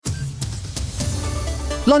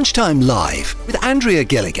Lunchtime Live with Andrea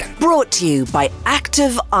Gilligan. Brought to you by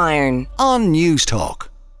Active Iron On News Talk.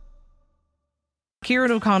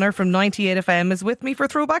 Ciaran O'Connor from 98FM is with me for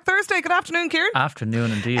Throwback Thursday. Good afternoon, Ciaran.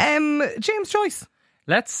 Afternoon indeed. James Joyce.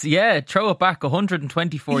 Let's, throw it back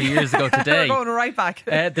 124 years ago today. We're going right back.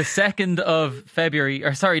 The 2nd of February,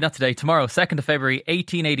 tomorrow, 2nd of February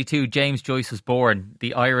 1882, James Joyce was born.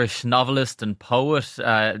 The Irish novelist and poet,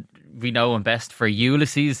 we know him best for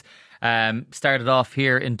Ulysses. Started off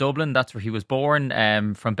here in Dublin, that's where he was born.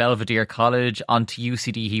 From Belvedere College onto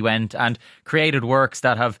UCD he went and created works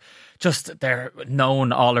that have they're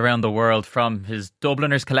known all around the world, from his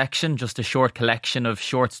Dubliners collection, just a short collection of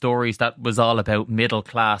short stories that was all about middle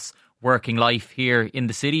class working life here in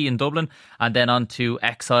the city in Dublin, and then on to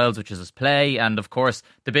Exiles, which is his play, and of course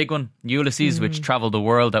the big one, Ulysses, which travelled the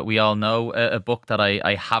world, that we all know, a book that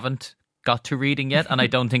I haven't got to reading yet, and I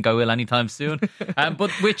don't think I will anytime soon,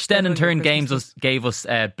 but which then in turn gave us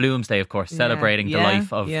Bloomsday, of course, celebrating the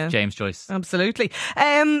life of James Joyce. Absolutely.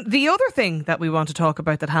 The other thing that we want to talk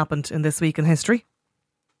about that happened in this week in history.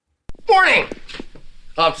 Morning!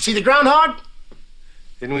 See the groundhog?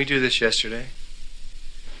 Didn't we do this yesterday?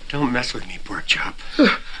 Don't mess with me, pork chop.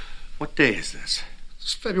 What day is this?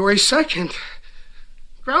 It's February 2nd.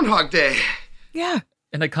 Groundhog Day. Yeah.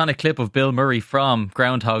 An iconic clip of Bill Murray from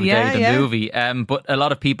Groundhog Day, the movie. But a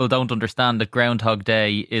lot of people don't understand that Groundhog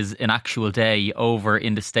Day is an actual day over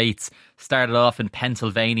in the States. Started off in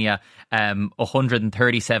Pennsylvania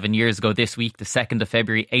 137 years ago this week, the 2nd of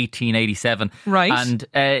February 1887. Right. And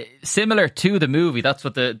similar to the movie, that's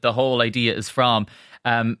what the whole idea is from.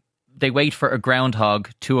 They wait for a groundhog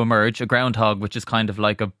to emerge, a groundhog which is kind of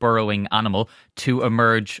like a burrowing animal, to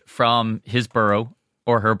emerge from his burrow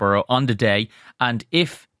or her burrow on the day, and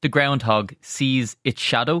if the groundhog sees its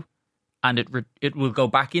shadow, and it will go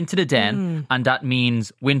back into the den, and that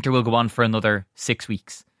means winter will go on for another 6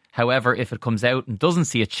 weeks. However, if it comes out and doesn't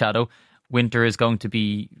see its shadow, winter is going to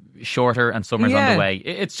be shorter and summer's on the way.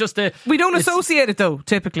 It's just we don't associate it though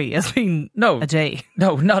typically as being a day.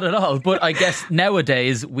 No, not at all. But I guess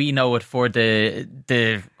nowadays we know it for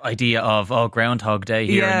the idea of Groundhog Day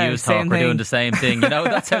here in News Talk. We're doing the same thing. You know,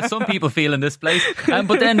 that's how some people feel in this place.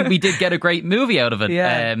 But then we did get a great movie out of it.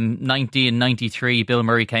 1993, Bill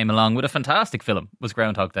Murray came along with a fantastic film. Was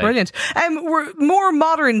Groundhog Day. Brilliant. We're more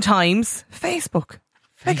modern times. Facebook.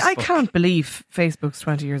 I can't believe Facebook's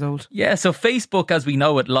 20 years old. Yeah, so Facebook, as we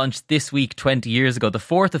know it, launched this week 20 years ago, the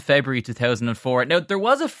 4th of February 2004. Now, there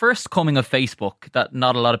was a first coming of Facebook that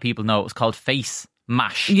not a lot of people know. It was called Face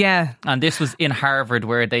Mash. Yeah. And this was in Harvard,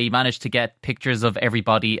 where they managed to get pictures of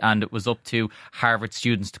everybody, and it was up to Harvard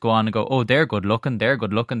students to go on and go, oh, they're good looking, they're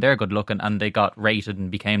good looking, they're good looking, and they got rated and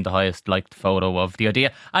became the highest liked photo of the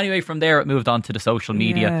idea. Anyway, from there it moved on to the social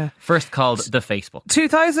media, first called the Facebook.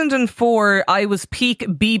 2004, I was peak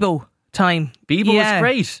Bebo time. Bebo was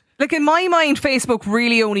great. Like, in my mind, Facebook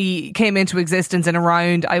really only came into existence in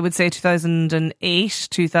around, I would say, 2008,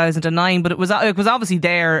 2009. But it was obviously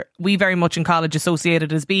there. We very much in college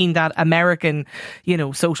associated as being that American,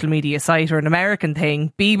 social media site or an American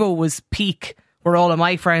thing. Bebo was peak, were all of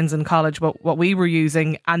my friends in college what we were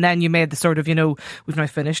using. And then you made the sort of, we've now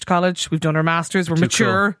finished college, we've done our masters, we're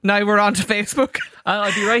mature. Cool. Now we're on to Facebook.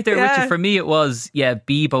 I'd be right there, Richard. For me, it was,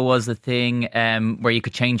 Bebo was the thing where you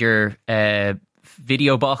could change your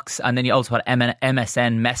video box, and then you also had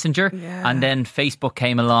MSN Messenger, and then Facebook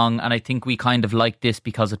came along, and I think we kind of liked this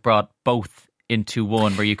because it brought both into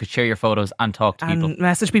one, where you could share your photos and talk to people. And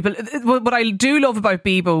message people. What I do love about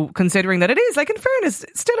Bebo, considering that it is, like, in fairness,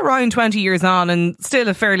 still around 20 years on and still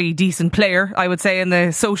a fairly decent player, I would say, in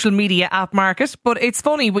the social media app market. But it's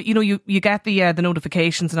funny, but you get the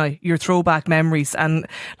notifications now, your throwback memories, and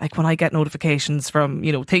like when I get notifications from,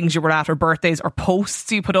 things you were at, or birthdays, or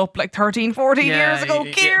posts you put up like 13, 14 years ago,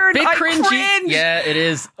 Ciaran, bit I cringy. cringe. Yeah, it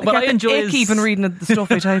is. But I enjoy even reading the stuff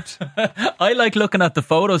I typed. I like looking at the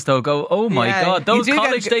photos though, go, oh my God, those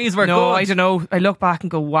college days were good. No, I don't know. I look back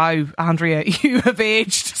and go, wow, Andrea, you have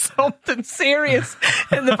aged something serious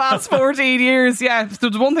in the past 14 years. Yeah, if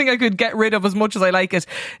there's one thing I could get rid of as much as I like it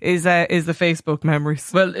is the Facebook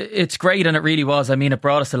memories. Well, it's great, and it really was. I mean, it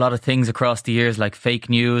brought us a lot of things across the years, like fake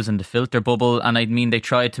news and the filter bubble, and I mean, they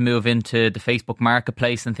tried to move into the Facebook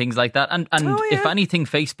marketplace and things like that. And if anything,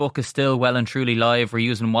 Facebook is still well and truly live. We're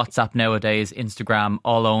using WhatsApp nowadays, Instagram,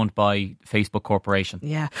 all owned by Facebook Corporation.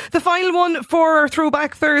 Yeah. The final one for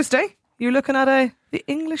Throwback Thursday, you're looking at the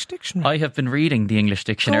English Dictionary. I have been reading the English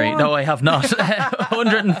Dictionary. No, I have not.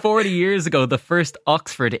 140 years ago, the first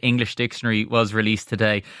Oxford English Dictionary was released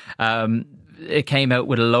today. it came out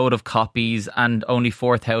with a load of copies, and only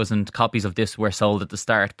 4,000 copies of this were sold at the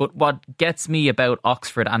start. But what gets me about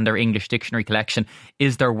Oxford and their English dictionary collection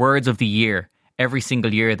is their words of the year. Every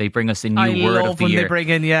single year they bring us a new word of the year. They bring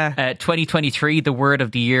in, 2023, the word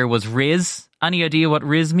of the year was Riz. Any idea what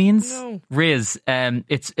Riz means? No. Riz,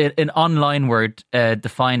 it's an online word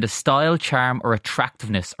defined as style, charm or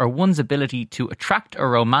attractiveness, or one's ability to attract a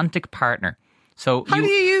romantic partner. So how do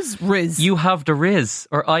you use Riz? You have the Riz,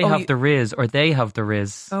 or I have the Riz, or they have the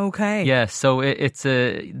Riz. Okay. Yeah, so it's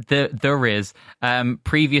the Riz.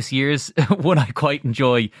 Previous years, one I quite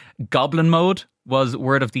enjoy, Goblin Mode was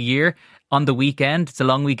word of the year. On the weekend, it's a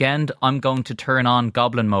long weekend, I'm going to turn on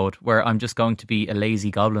Goblin Mode, where I'm just going to be a lazy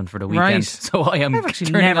goblin for the weekend. Right. So I am. I've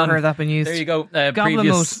actually never heard that been used. There you go. Goblin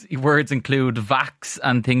Previous Mode. words include vax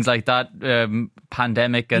and things like that,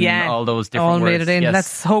 pandemic and all those different all words. made it in. Yes.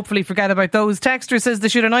 Let's hopefully forget about those. Texter says they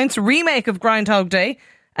should announce a remake of Groundhog Day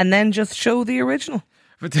and then just show the original.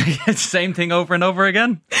 But same thing over and over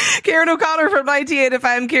again. Ciaran O'Connor from 98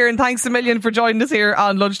 FM. Ciaran, thanks a million for joining us here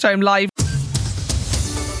on Lunchtime Live.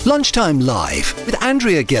 Lunchtime Live with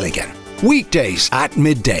Andrea Gilligan. Weekdays at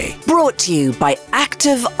midday Brought to you by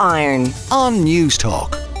Active Iron. on News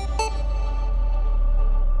Talk.